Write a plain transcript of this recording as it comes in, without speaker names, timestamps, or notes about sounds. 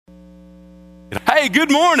Hey, good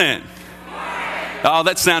morning. Oh,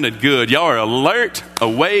 that sounded good. Y'all are alert,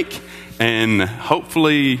 awake, and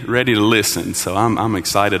hopefully ready to listen. So I'm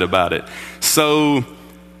excited about it. So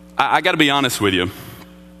I got to be honest with you.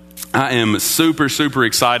 I am super, super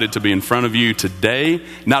excited to be in front of you today,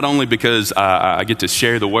 not only because I get to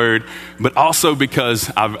share the word, but also because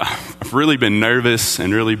I've really been nervous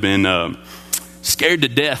and really been scared to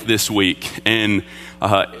death this week. And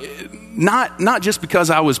not just because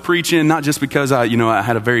I was preaching, not just because I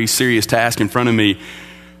had a very serious task in front of me,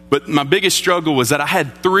 but my biggest struggle was that I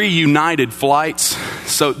had 3 United flights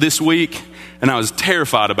this week, and I was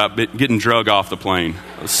terrified about getting drug off the plane.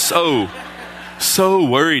 I was so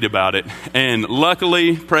worried about it. And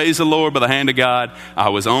luckily, praise the Lord, by the hand of God, I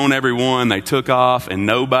was on every one. They took off, and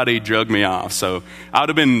nobody drugged me off. So I would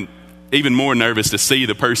have been even more nervous to see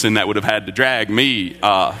the person that would have had to drag me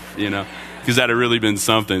off, because that had really been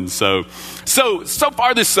something. So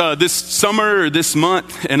far this summer or this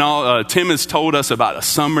month and all, Tim has told us about a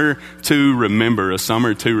summer to remember,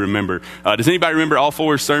 Does anybody remember all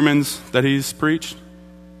 4 sermons that he's preached?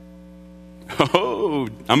 Oh,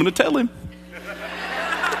 I'm going to tell him.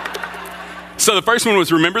 So the first one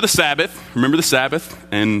was remember the Sabbath,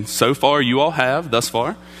 and so far you all have thus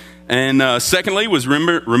far. And secondly was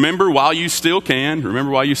remember while you still can.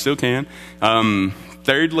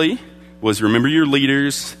 Thirdly was remember your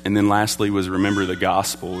leaders, and then lastly was remember the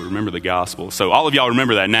gospel. So all of y'all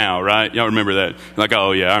remember that now, right? Y'all remember that? Like,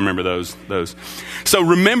 oh yeah, I remember those. So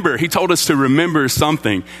remember, he told us to remember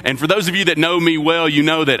something. And for those of you that know me well, you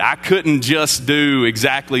know that I couldn't just do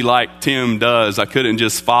exactly like Tim does. I couldn't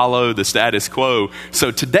just follow the status quo.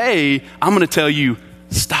 So today, I'm going to tell you,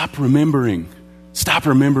 stop remembering.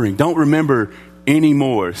 Don't remember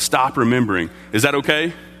anymore. Stop remembering. Is that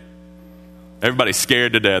okay? Everybody's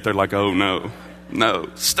scared to death. They're like, oh, no.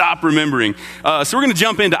 Stop remembering. So we're going to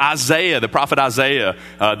jump into Isaiah, the prophet Isaiah,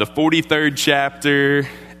 the 43rd chapter,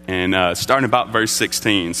 and starting about verse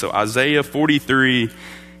 16. So Isaiah 43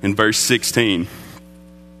 and verse 16.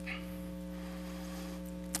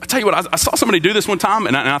 I tell you what, I saw somebody do this one time,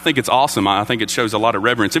 and I think it's awesome. I think it shows a lot of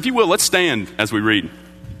reverence. If you will, let's stand as we read.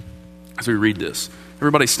 As we read this.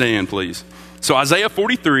 Everybody stand, please. So Isaiah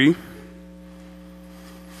 43,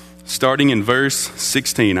 starting in verse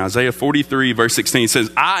 16. Isaiah 43, verse 16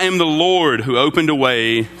 says, I am the Lord who opened a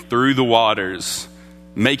way through the waters,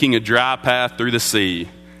 making a dry path through the sea.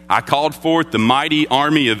 I called forth the mighty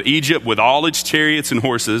army of Egypt with all its chariots and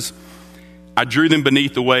horses. I drew them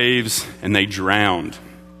beneath the waves, and they drowned.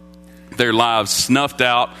 Their lives snuffed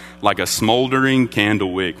out like a smoldering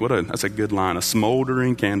candle wick. That's a good line, a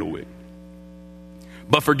smoldering candle wick.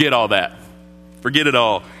 But forget all that. Forget it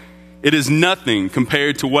all. It is nothing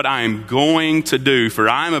compared to what I am going to do, for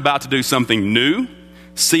I am about to do something new.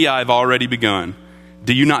 See, I have already begun.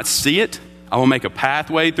 Do you not see it? I will make a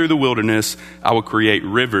pathway through the wilderness. I will create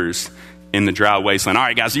rivers in the dry wasteland. All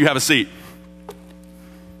right, guys, you have a seat.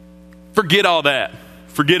 Forget all that.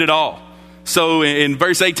 Forget it all. So in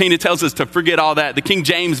verse 18, it tells us to forget all that. The King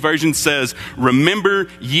James Version says, remember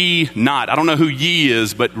ye not. I don't know who ye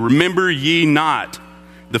is, but remember ye not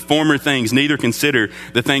the former things, neither consider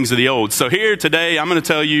the things of the old. So here today, I'm going to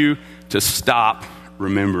tell you to stop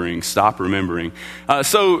remembering. Stop remembering.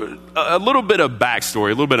 So a little bit of backstory,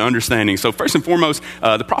 a little bit of understanding. So first and foremost,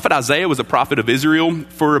 the prophet Isaiah was a prophet of Israel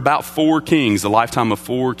for about 4 kings, the lifetime of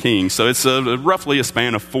 4 kings. So it's roughly a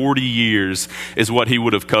span of 40 years is what he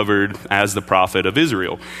would have covered as the prophet of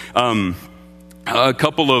Israel. A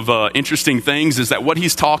couple of interesting things is that what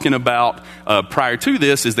he's talking about prior to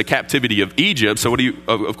this is the captivity of Egypt. So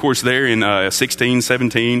of course, there in 16,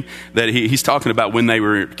 17, that he's talking about when they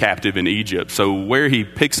were captive in Egypt. So where he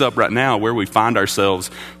picks up right now, where we find ourselves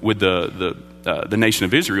with the nation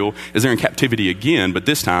of Israel, is they're in captivity again, but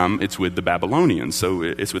this time it's with the Babylonians. So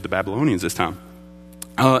it's with the Babylonians this time.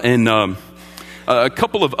 A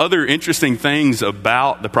couple of other interesting things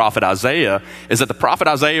about the prophet Isaiah is that the prophet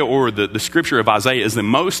Isaiah, or the scripture of Isaiah, is the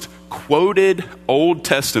most quoted Old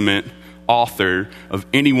Testament author of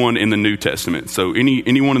anyone in the New Testament. So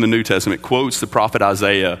anyone in the New Testament quotes the prophet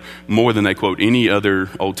Isaiah more than they quote any other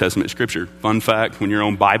Old Testament scripture. Fun fact, when you're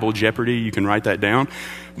on Bible Jeopardy, you can write that down.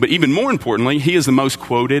 But even more importantly, he is the most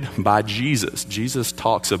quoted by Jesus. Jesus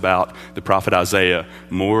talks about the prophet Isaiah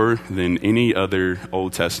more than any other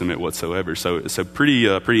Old Testament whatsoever. So it's a pretty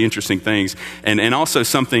interesting things. And also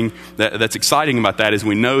something that's exciting about that is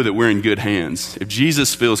we know that we're in good hands. If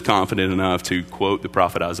Jesus feels confident enough to quote the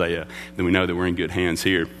prophet Isaiah, then we know that we're in good hands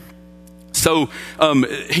here. So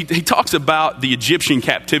he talks about the Egyptian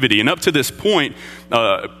captivity. And up to this point,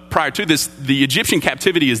 prior to this, the Egyptian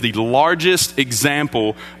captivity is the largest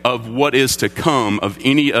example of what is to come of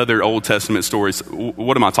any other Old Testament stories.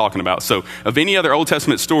 What am I talking about? So of any other Old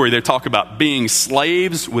Testament story, they talk about being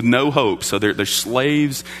slaves with no hope. So they're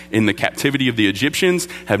slaves in the captivity of the Egyptians,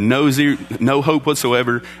 have no hope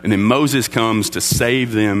whatsoever, and then Moses comes to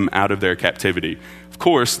save them out of their captivity. Of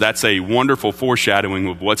course, that's a wonderful foreshadowing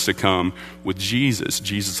of what's to come with Jesus.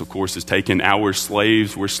 Jesus, of course, has taken our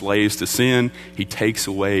slaves. We're slaves to sin. He takes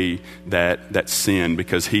away that sin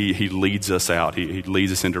because he leads us out. He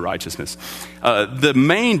leads us into righteousness. The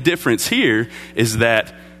main difference here is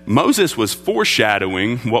that Moses was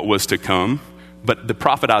foreshadowing what was to come, but the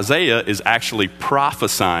prophet Isaiah is actually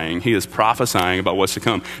prophesying. He is prophesying about what's to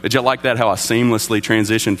come. Did you like that, how I seamlessly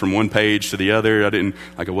transitioned from one page to the other?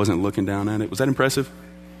 I wasn't looking down at it. Was that impressive?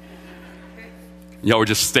 Y'all were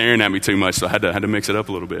just staring at me too much, so I had to mix it up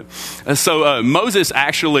a little bit. So Moses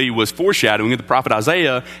actually was foreshadowing it. The prophet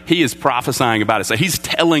Isaiah, he is prophesying about it. So he's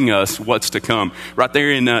telling us what's to come. Right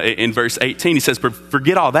there in verse 18, he says,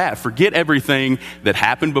 forget all that. Forget everything that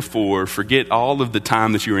happened before. Forget all of the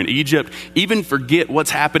time that you were in Egypt. Even forget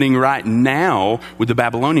what's happening right now with the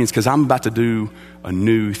Babylonians, because I'm about to do a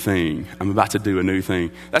new thing. I'm about to do a new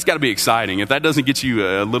thing. That's got to be exciting. If that doesn't get you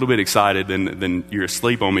a little bit excited, then you're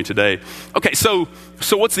asleep on me today. Okay, so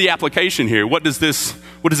what's the application here? What does this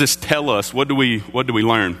tell us? What do we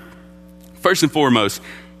learn? First and foremost,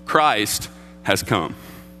 Christ has come.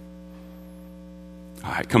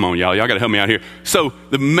 All right, come on, y'all. Y'all got to help me out here. So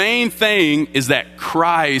the main thing is that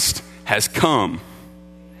Christ has come.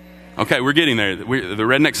 Okay, we're getting there. The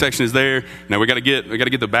redneck section is there. Now we got to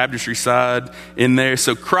get the baptistry side in there.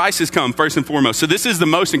 So Christ has come first and foremost. So this is the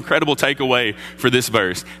most incredible takeaway for this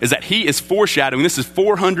verse, is that he is foreshadowing. This is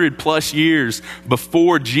 400 plus years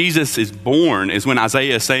before Jesus is born is when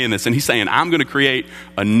Isaiah is saying this. And he's saying, I'm going to create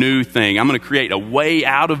a new thing. I'm going to create a way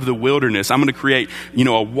out of the wilderness. I'm going to create,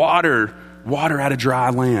 a water out of dry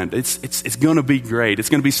land. It's going to be great. It's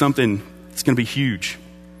going to be something, it's going to be huge.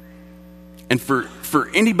 And for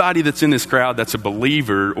anybody that's in this crowd that's a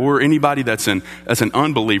believer, or anybody that's an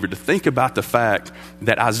unbeliever, to think about the fact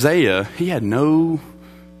that Isaiah, he had no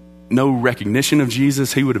recognition of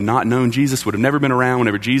Jesus. He would have not known Jesus, would have never been around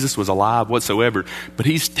whenever Jesus was alive whatsoever. But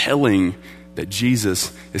he's telling that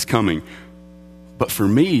Jesus is coming. But for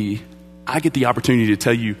me, I get the opportunity to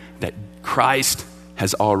tell you that Christ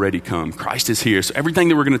has already come. Christ is here. So everything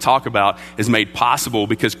that we're going to talk about is made possible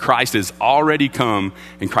because Christ has already come,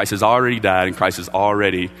 and Christ has already died, and Christ has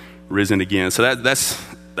already risen again. So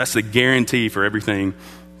that's the guarantee for everything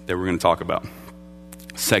that we're going to talk about.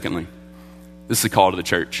 Secondly, this is a call to the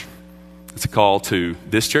church. It's a call to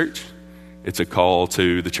this church. It's a call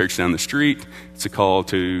to the church down the street. It's a call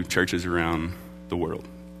to churches around the world,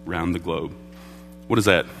 around the globe. What is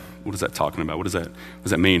that talking about? What does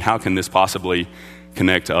that mean? How can this possibly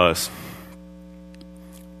connect to us?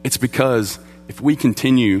 It's because if we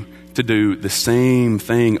continue to do the same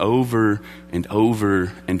thing over and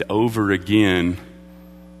over and over again,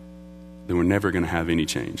 then we're never going to have any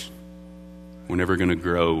change. We're never going to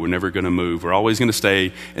grow. We're never going to move. We're always going to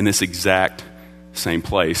stay in this exact same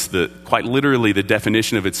place. Quite literally, the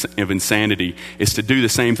definition of insanity is to do the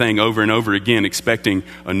same thing over and over again, expecting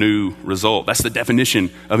a new result. That's the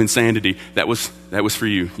definition of insanity. That was for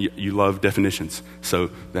you. You love definitions,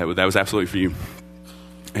 so that was absolutely for you.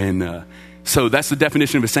 And so that's the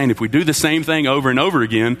definition of insanity. If we do the same thing over and over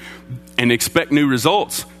again and expect new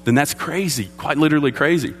results, then that's crazy. Quite literally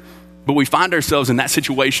crazy. But we find ourselves in that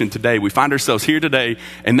situation today. We find ourselves here today,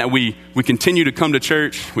 and that we continue to come to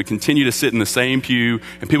church. We continue to sit in the same pew,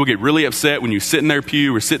 and people get really upset when you sit in their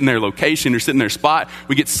pew or sit in their location or sit in their spot.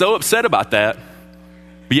 We get so upset about that,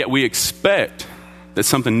 but yet we expect that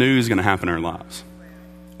something new is going to happen in our lives.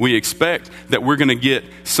 We expect that we're going to get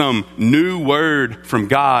some new word from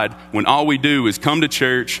God when all we do is come to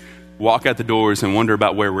church, walk out the doors, and wonder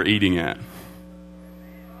about where we're eating at.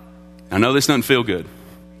 I know this doesn't feel good,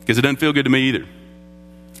 because it doesn't feel good to me either.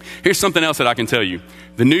 Here's something else that I can tell you.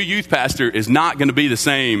 The new youth pastor is not going to be the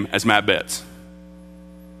same as Matt Betts.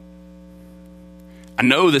 I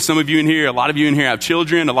know that some of you in here, a lot of you in here have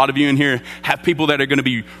children. A lot of you in here have people that are going to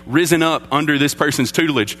be risen up under this person's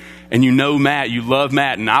tutelage. And you know Matt, you love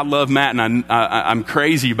Matt, and I love Matt, and I'm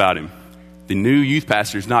crazy about him. The new youth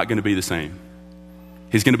pastor is not going to be the same.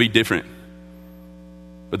 He's going to be different.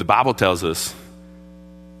 But the Bible tells us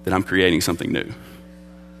that I'm creating something new.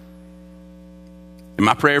 And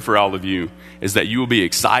my prayer for all of you is that you will be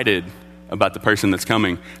excited about the person that's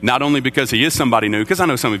coming, not only because he is somebody new, because I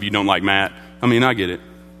know some of you don't like Matt. I mean, I get it.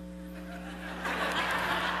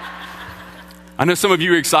 I know some of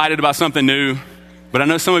you are excited about something new, but I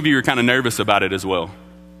know some of you are kind of nervous about it as well.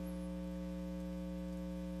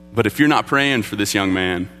 But if you're not praying for this young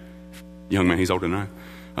man, he's older than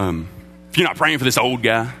I, if you're not praying for this old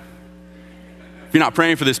guy, if you're not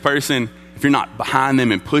praying for this person, if you're not behind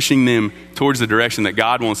them and pushing them towards the direction that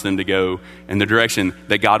God wants them to go and the direction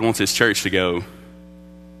that God wants his church to go,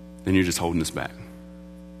 then you're just holding us back.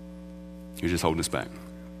 You're just holding us back.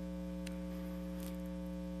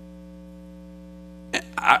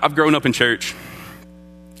 I've grown up in church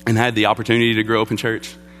and had the opportunity to grow up in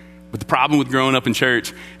church. But the problem with growing up in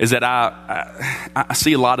church is that I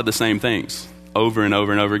see a lot of the same things over and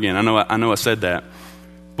over and over again. I know I said that.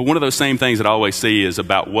 But one of those same things that I always see is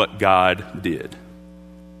about what God did.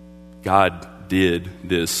 God did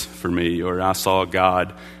this for me, or I saw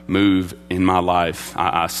God move in my life.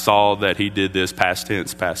 I saw that he did this, past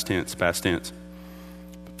tense, past tense, past tense.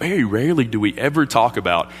 But very rarely do we ever talk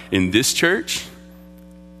about in this church,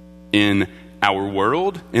 in our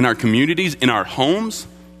world, in our communities, in our homes,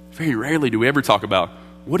 very rarely do we ever talk about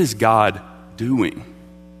what is God doing?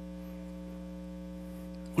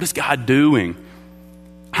 What is God doing?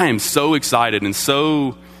 I am so excited and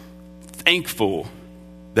so thankful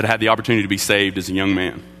that I had the opportunity to be saved as a young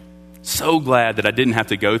man. So glad that I didn't have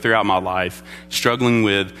to go throughout my life struggling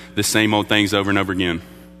with the same old things over and over again.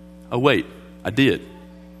 Oh wait, I did.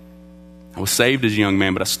 I was saved as a young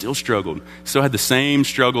man, but I still struggled. Still had the same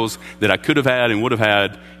struggles that I could have had and would have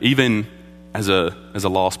had even as a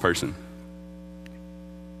lost person.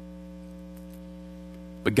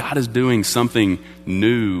 But God is doing something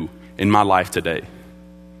new in my life today.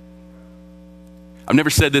 I've never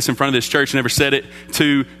said this in front of this church, never said it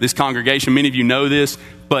to this congregation. Many of you know this,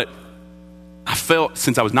 but I felt,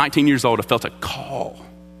 since I was 19 years old, I felt a call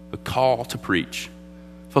to preach.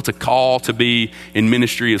 I felt a call to be in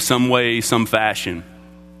ministry of some way, some fashion.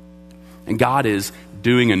 And God is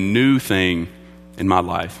doing a new thing in my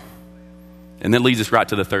life. And that leads us right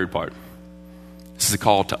to the third part. This is a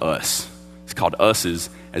call to us. It's called us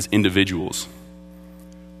as individuals.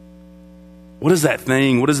 What is that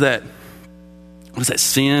thing? What is that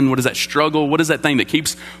sin? What is that struggle? What is that thing that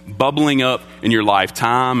keeps bubbling up in your life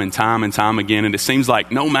time and time and time again? And it seems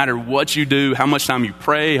like no matter what you do, how much time you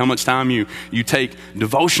pray, how much time you take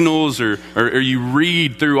devotionals or you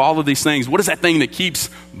read through all of these things, what is that thing that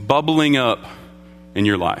keeps bubbling up in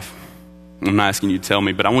your life? I'm not asking you to tell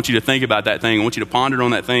me, but I want you to think about that thing. I want you to ponder on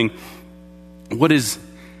that thing. What has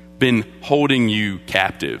been holding you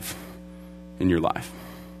captive in your life?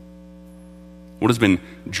 What has been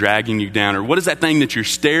dragging you down? Or what is that thing that you're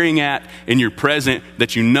staring at in your present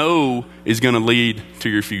that you know is going to lead to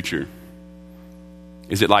your future?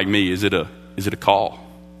 Is it like me? Is it a call?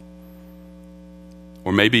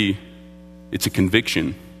 Or maybe it's a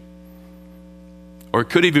conviction. Or it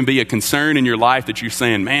could even be a concern in your life that you're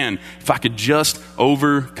saying, man, if I could just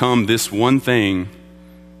overcome this one thing,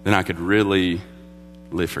 then I could really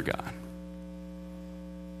live for God.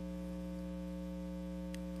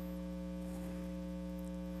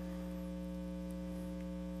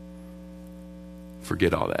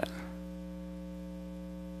 Forget all that.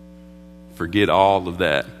 Forget all of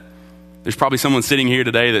that. There's probably someone sitting here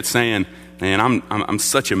today that's saying, man, I'm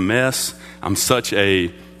such a mess. I'm such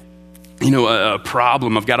a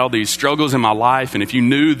problem. I've got all these struggles in my life, and if you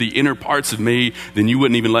knew the inner parts of me, then you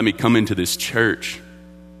wouldn't even let me come into this church.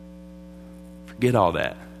 Forget all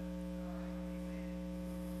that.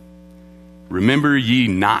 Remember ye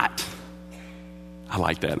not. I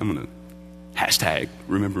like that. I'm going to hashtag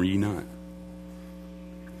remember ye not.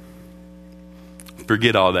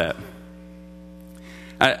 Forget all that.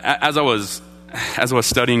 As I was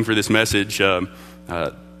studying for this message,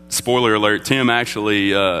 spoiler alert, Tim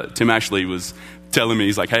actually was telling me,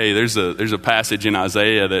 he's like, hey, there's a passage in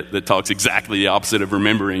Isaiah that talks exactly the opposite of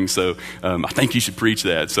remembering, so I think you should preach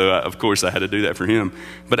that. So of course I had to do that for him.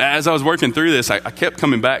 But as I was working through this, I kept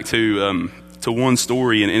coming back to one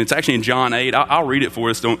story, and it's actually in John 8. I'll read it for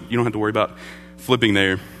us. You don't have to worry about flipping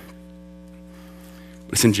there.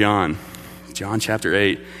 It's in John chapter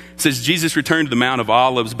 8. It says, Jesus returned to the Mount of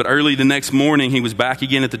Olives, but early the next morning he was back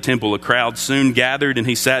again at the temple. A crowd soon gathered, and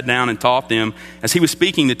he sat down and taught them. As he was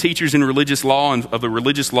speaking, the teachers in religious law and of the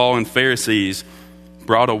religious law and Pharisees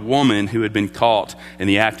brought a woman who had been caught in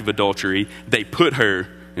the act of adultery. They put her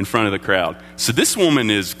in front of the crowd. So this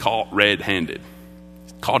woman is caught red-handed,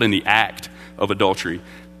 caught in the act of adultery.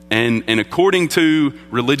 And according to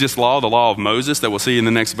religious law, the law of Moses that we'll see in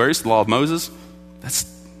the next verse, the law of Moses,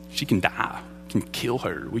 she can die. We can kill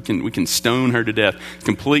her. We can stone her to death.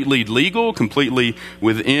 Completely legal, completely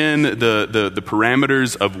within the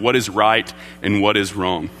parameters of what is right and what is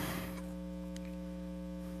wrong.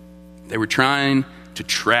 They were trying to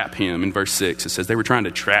trap him. In verse 6, it says they were trying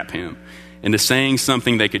to trap him into saying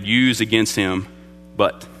something they could use against him,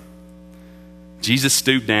 but Jesus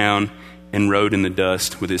stooped down and wrote in the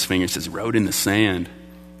dust with his fingers. It says, wrote in the sand.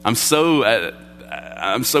 I'm so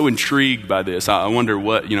intrigued by this. I wonder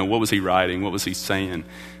what was he writing? What was he saying?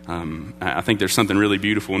 I think there's something really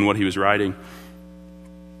beautiful in what he was writing.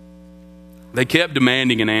 They kept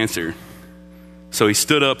demanding an answer. So he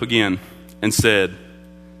stood up again and said,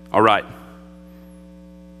 all right.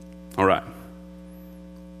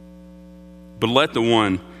 But let the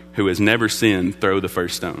one who has never sinned throw the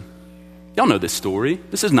first stone. Y'all know this story.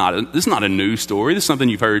 This is not a new story. This is something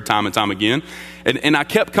you've heard time and time again. And I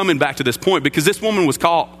kept coming back to this point because this woman was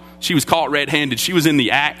caught. She was caught red-handed. She was in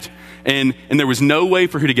the act. And there was no way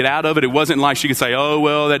for her to get out of it. It wasn't like she could say, oh,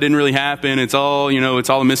 well, that didn't really happen. It's all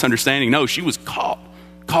a misunderstanding. No, she was caught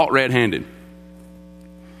red-handed.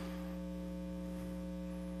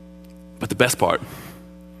 But the best part,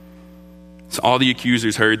 so all the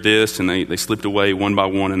accusers heard this and they slipped away one by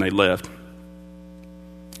one and they left.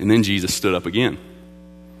 And then Jesus stood up again.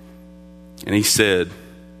 And he said,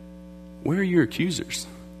 where are your accusers?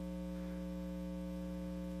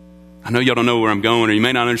 I know y'all don't know where I'm going, or you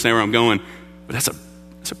may not understand where I'm going, but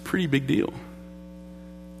that's a pretty big deal.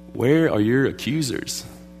 Where are your accusers?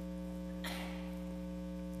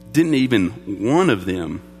 Didn't even one of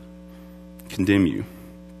them condemn you?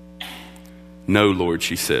 No, Lord,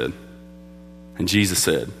 she said. And Jesus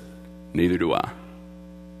said, neither do I.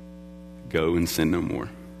 Go and sin no more.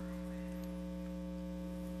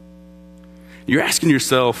 You're asking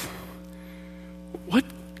yourself, what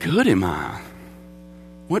good am I?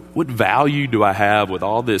 What value do I have with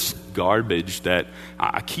all this garbage that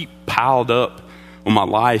I keep piled up on my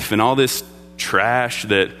life and all this trash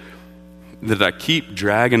that I keep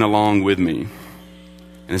dragging along with me?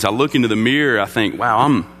 And as I look into the mirror, I think, wow,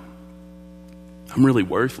 I'm really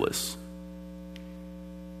worthless.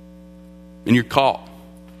 And you're caught.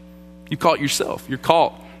 You caught yourself. You're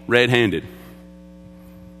caught red-handed.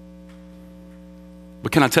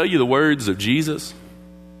 But can I tell you the words of Jesus?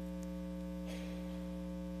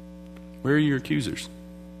 Where are your accusers?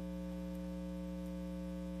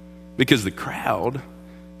 Because the crowd,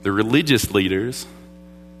 the religious leaders,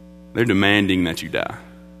 they're demanding that you die.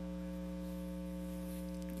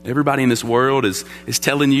 Everybody in this world is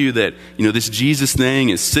telling you that, this Jesus thing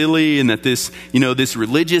is silly and that this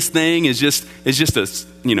religious thing is just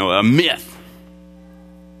a myth.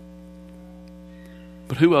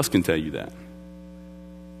 But who else can tell you that?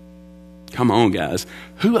 Come on, guys.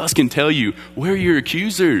 Who else can tell you where are your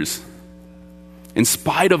accusers? In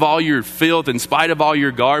spite of all your filth, in spite of all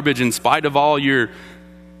your garbage, in spite of all your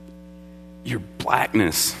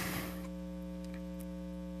blackness,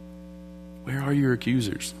 where are your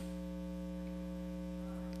accusers?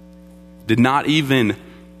 Did not even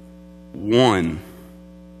one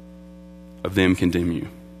of them condemn you?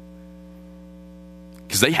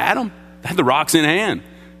 Because they had them. They had the rocks in hand.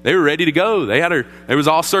 They were ready to go. They was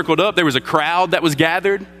all circled up. There was a crowd that was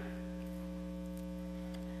gathered.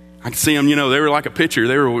 I could see them, they were like a pitcher.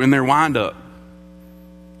 They were in their wind-up.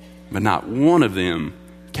 But not one of them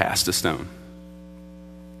cast a stone.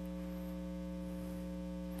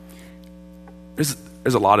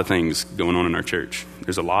 There's a lot of things going on in our church.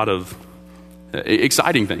 There's a lot of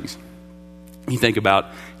exciting things. You think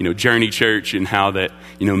about, Journey Church and how that,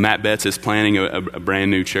 Matt Betts is planning a brand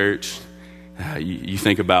new church. You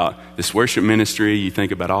think about this worship ministry. You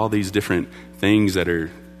think about all these different things that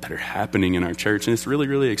are happening in our church, and it's really,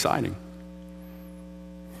 really exciting.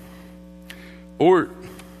 Or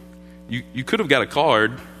you could have got a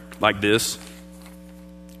card like this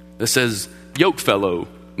that says Yoke Fellow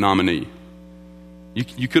nominee.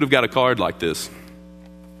 You could have got a card like this.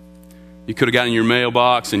 You could have gotten in your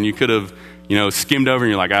mailbox and you could have, skimmed over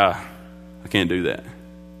and you're like, I can't do that.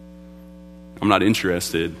 I'm not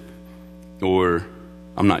interested, or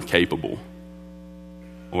I'm not capable,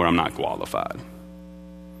 or I'm not qualified.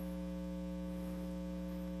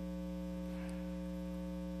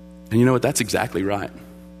 And you know what? That's exactly right.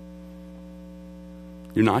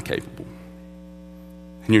 You're not capable.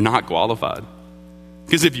 And you're not qualified.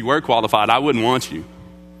 Because if you were qualified, I wouldn't want you.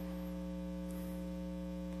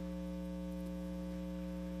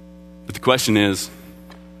 But the question is,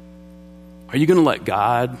 are you going to let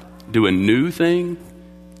God do a new thing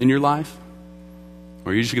in your life?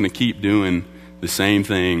 Or are you just going to keep doing the same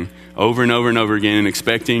thing over and over and over again and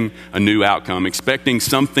expecting a new outcome, expecting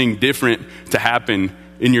something different to happen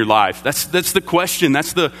in your life? That's the question.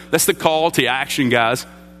 That's the call to action, guys.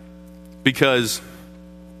 Because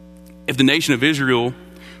if the nation of Israel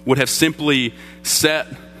would have simply sat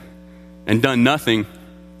and done nothing,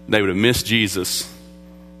 they would have missed Jesus.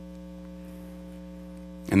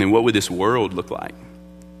 And then what would this world look like?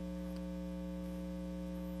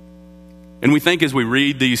 And we think as we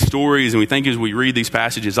read these stories and we think as we read these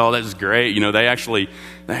passages, oh, that's great. They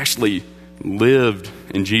actually lived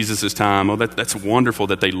in Jesus' time. Oh, that's wonderful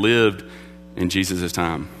that they lived in Jesus'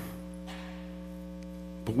 time.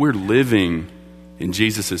 But we're living in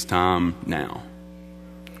Jesus' time now.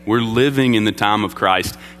 We're living in the time of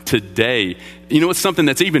Christ today. It's something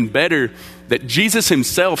that's even better, that Jesus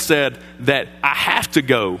himself said that I have to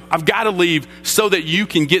go. I've got to leave so that you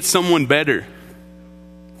can get someone better.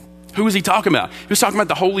 Who was he talking about? He was talking about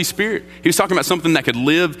the Holy Spirit. He was talking about something that could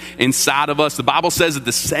live inside of us. The Bible says that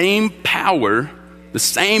the same power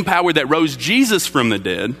that rose Jesus from the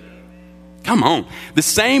dead, come on, the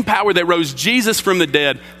same power that rose Jesus from the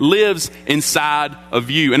dead lives inside of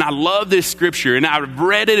you. And I love this scripture, and I've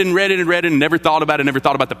read it and never thought about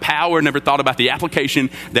the power, never thought about the application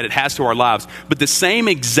that it has to our lives. But the same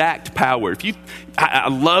exact power, I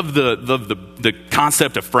love the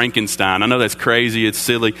concept of Frankenstein. I know that's crazy, it's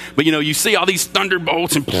silly, but you see all these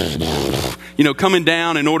thunderbolts and coming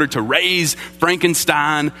down in order to raise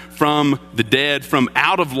Frankenstein from the dead, from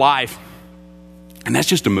out of life. And that's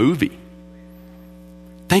just a movie.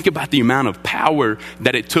 Think about the amount of power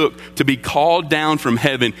that it took to be called down from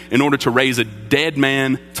heaven in order to raise a dead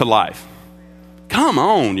man to life. Come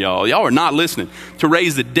on, y'all. Y'all are not listening. To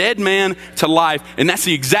raise the dead man to life. And that's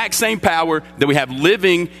the exact same power that we have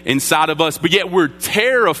living inside of us. But yet we're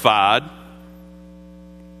terrified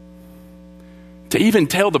to even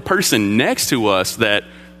tell the person next to us that,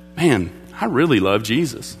 man, I really love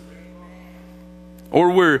Jesus.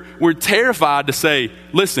 Or we're terrified to say,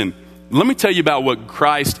 listen, let me tell you about what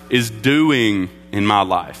Christ is doing in my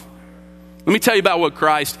life. Let me tell you about what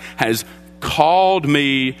Christ has called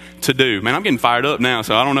me to do. Man, I'm getting fired up now,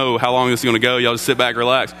 so I don't know how long this is going to go. Y'all just sit back,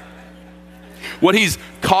 relax. What he's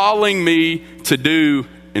calling me to do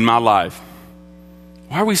in my life.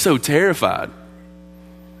 Why are we so terrified?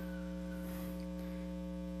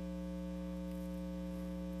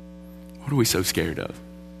 What are we so scared of?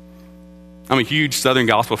 I'm a huge Southern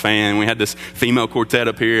gospel fan. We had this female quartet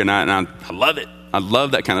up here, and I love it. I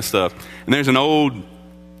love that kind of stuff. And there's an old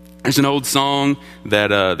song that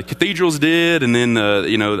the Cathedrals did, and then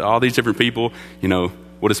all these different people.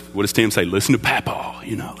 What does Tim say? Listen to Papaw.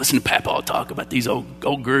 Listen to Papaw talk about these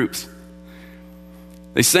old groups.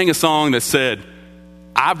 They sang a song that said,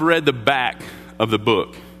 "I've read the back of the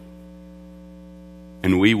book,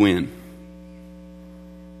 and we win."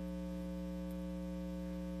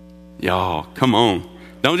 Y'all, come on.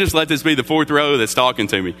 Don't just let this be the fourth row that's talking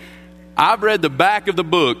to me. I've read the back of the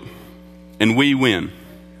book, and we win.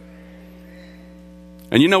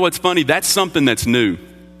 And you know what's funny? That's something that's new.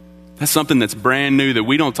 That's something that's brand new that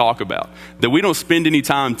we don't talk about, that we don't spend any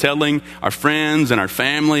time telling our friends and our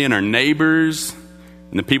family and our neighbors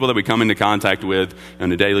and the people that we come into contact with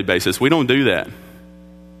on a daily basis. We don't do that.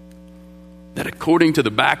 That according to the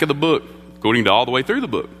back of the book, according to all the way through the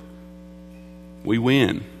book, we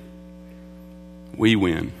win. We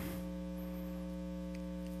win.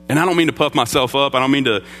 And I don't mean to puff myself up. I don't mean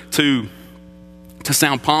to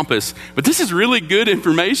sound pompous, but this is really good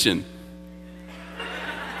information.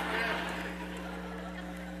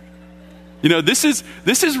 This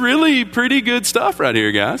is really pretty good stuff right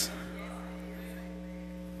here, guys.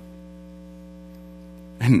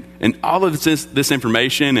 And all of this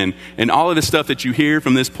information and all of this stuff that you hear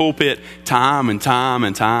from this pulpit time and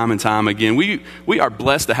time again, we are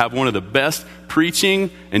blessed to have one of the best preaching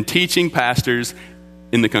and teaching pastors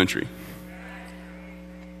in the country.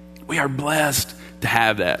 We are blessed to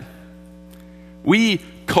have that. We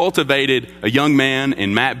cultivated a young man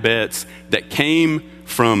in Matt Betts that came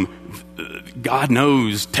from, God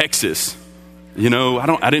knows, Texas.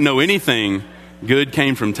 I didn't know anything good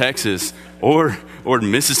came from Texas or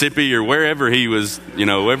Mississippi or wherever he was,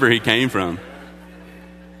 wherever he came from.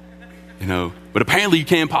 But apparently you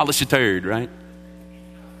can't polish a turd, right?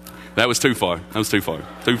 That was too far. Too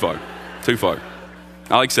far.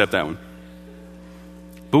 I'll accept that one.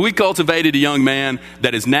 But we cultivated a young man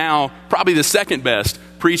that is now probably the second best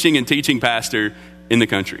preaching and teaching pastor in the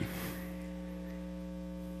country.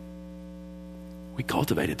 We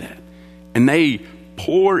cultivated that. And they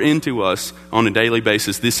pour into us on a daily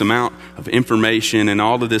basis this amount of information and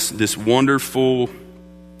all of this wonderful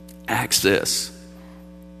access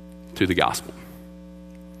to the gospel.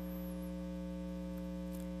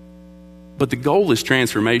 But the goal is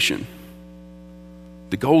transformation.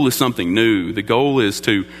 The goal is something new. The goal is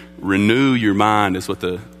to renew your mind, is what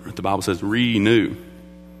the Bible says, renew.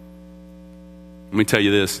 Let me tell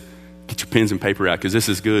you this. Get your pens and paper out, because this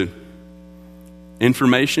is good.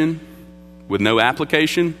 Information with no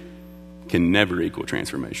application can never equal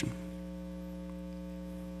transformation.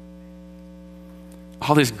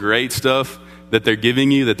 all this great stuff that they're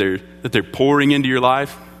giving you, that they're pouring into your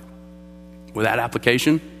life, without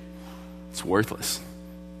application, it's worthless.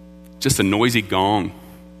 Just a noisy gong.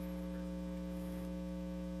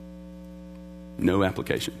 No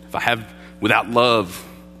application. If I have without love,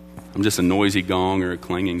 I'm just a noisy gong or a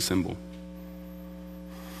clanging cymbal.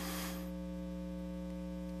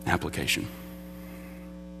 Application.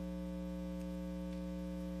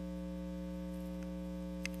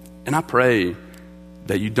 And I pray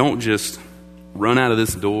that you don't just run out of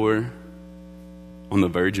this door on the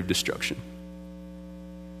verge of destruction.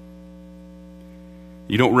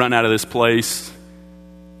 You don't run out of this place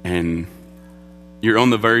and you're on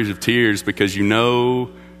the verge of tears because you know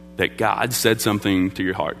that God said something to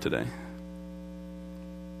your heart today.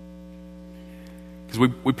 Because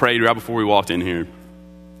we prayed right before we walked in here.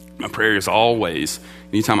 My prayer is always,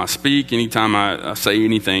 anytime I speak, anytime I say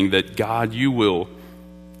anything, that God, you will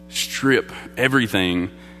strip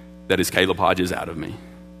everything that is Caleb Hodges out of me.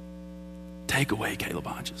 Take away Caleb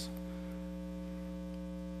Hodges.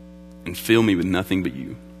 And fill me with nothing but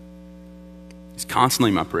you. It's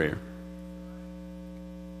constantly my prayer.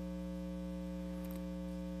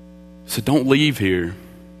 So don't leave here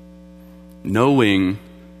knowing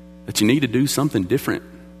that you need to do something different.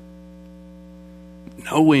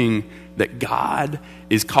 Knowing that God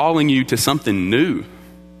is calling you to something new.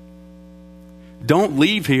 Don't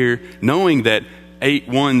leave here knowing that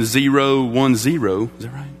 81010, is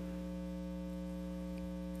that right?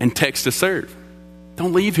 And text to serve.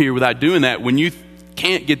 Don't leave here without doing that when you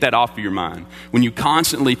can't get that off of your mind. When you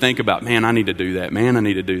constantly think about, man, I need to do that. Man, I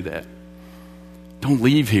need to do that. Don't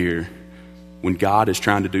leave here when God is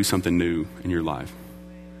trying to do something new in your life.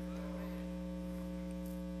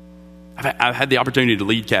 I've had the opportunity to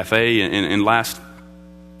lead Cafe, and last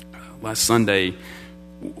Sunday,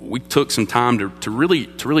 we took some time to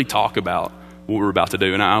really talk about what we're about to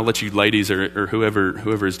do. And I'll let you ladies or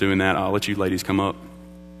whoever is doing that, I'll let you ladies come up.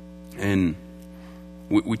 And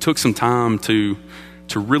we took some time to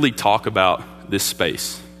really talk about this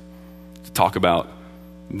space, to talk about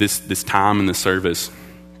this time in the service.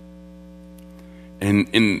 And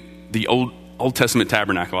in the Old Testament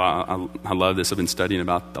tabernacle, I love this. I've been studying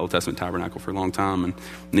about the Old Testament tabernacle for a long time. And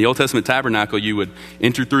in the Old Testament tabernacle, you would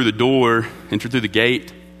enter through the door, enter through the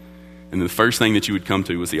gate, and the first thing that you would come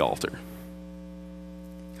to was the altar.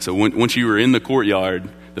 So once you were in the courtyard,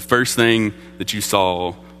 the first thing that you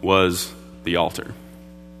saw was the altar.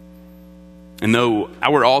 And though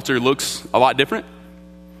our altar looks a lot different,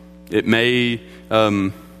 it may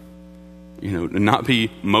not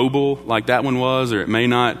be mobile like that one was, or it may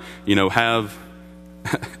not, have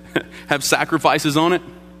have sacrifices on it.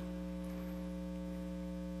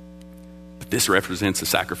 But this represents the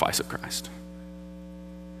sacrifice of Christ.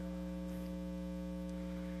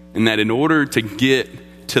 And that in order to get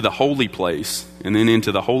to the holy place and then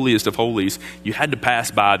into the holiest of holies, you had to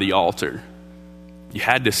pass by the altar. You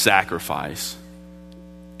had to sacrifice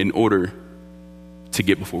in order to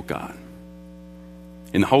get before God.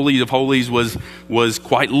 And the Holy of Holies was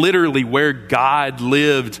quite literally where God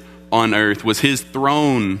lived on earth, was his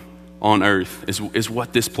throne on earth, is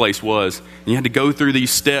what this place was. And you had to go through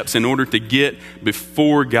these steps in order to get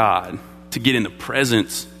before God, to get in the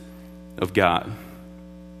presence of God.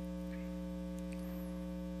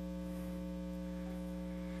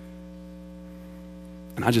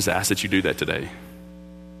 And I just ask that you do that today.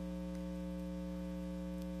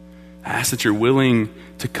 I ask that you're willing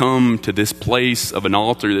to come to this place of an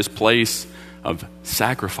altar, this place of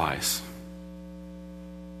sacrifice,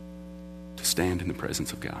 to stand in the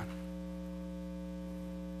presence of God.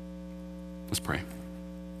 Let's pray.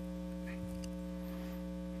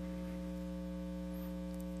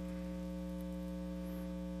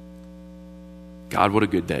 God, what a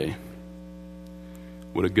good day.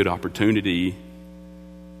 What a good opportunity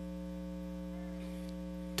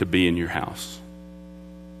to be in your house.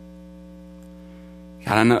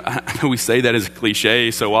 God, I know we say that as a cliche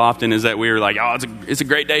so often, is that we're like, oh, it's a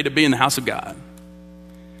great day to be in the house of God.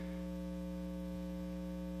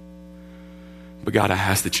 But God, I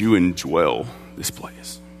ask that you indwell this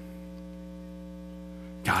place.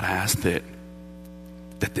 God, I ask that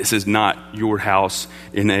this is not your house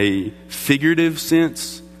in a figurative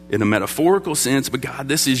sense, in a metaphorical sense, but God,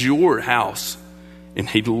 this is your house in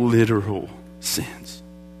a literal sense.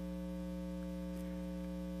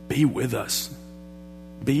 Be with us.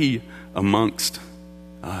 Be amongst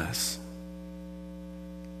us.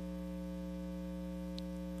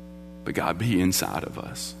 But God, be inside of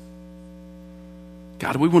us.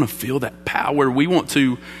 God, we want to feel that power. We want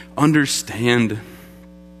to understand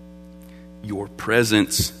your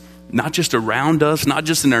presence not just around us, not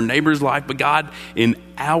just in our neighbor's life, but God, in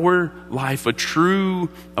our life, a true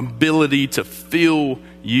ability to feel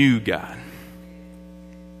you, God.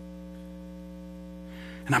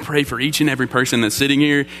 And I pray for each and every person that's sitting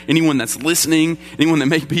here, anyone that's listening, anyone that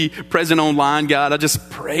may be present online, God, I just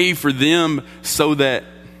pray for them so that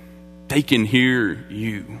they can hear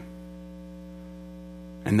you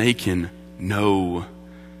and they can know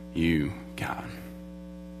you, God.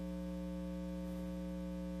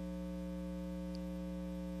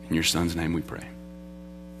 In your Son's name we pray.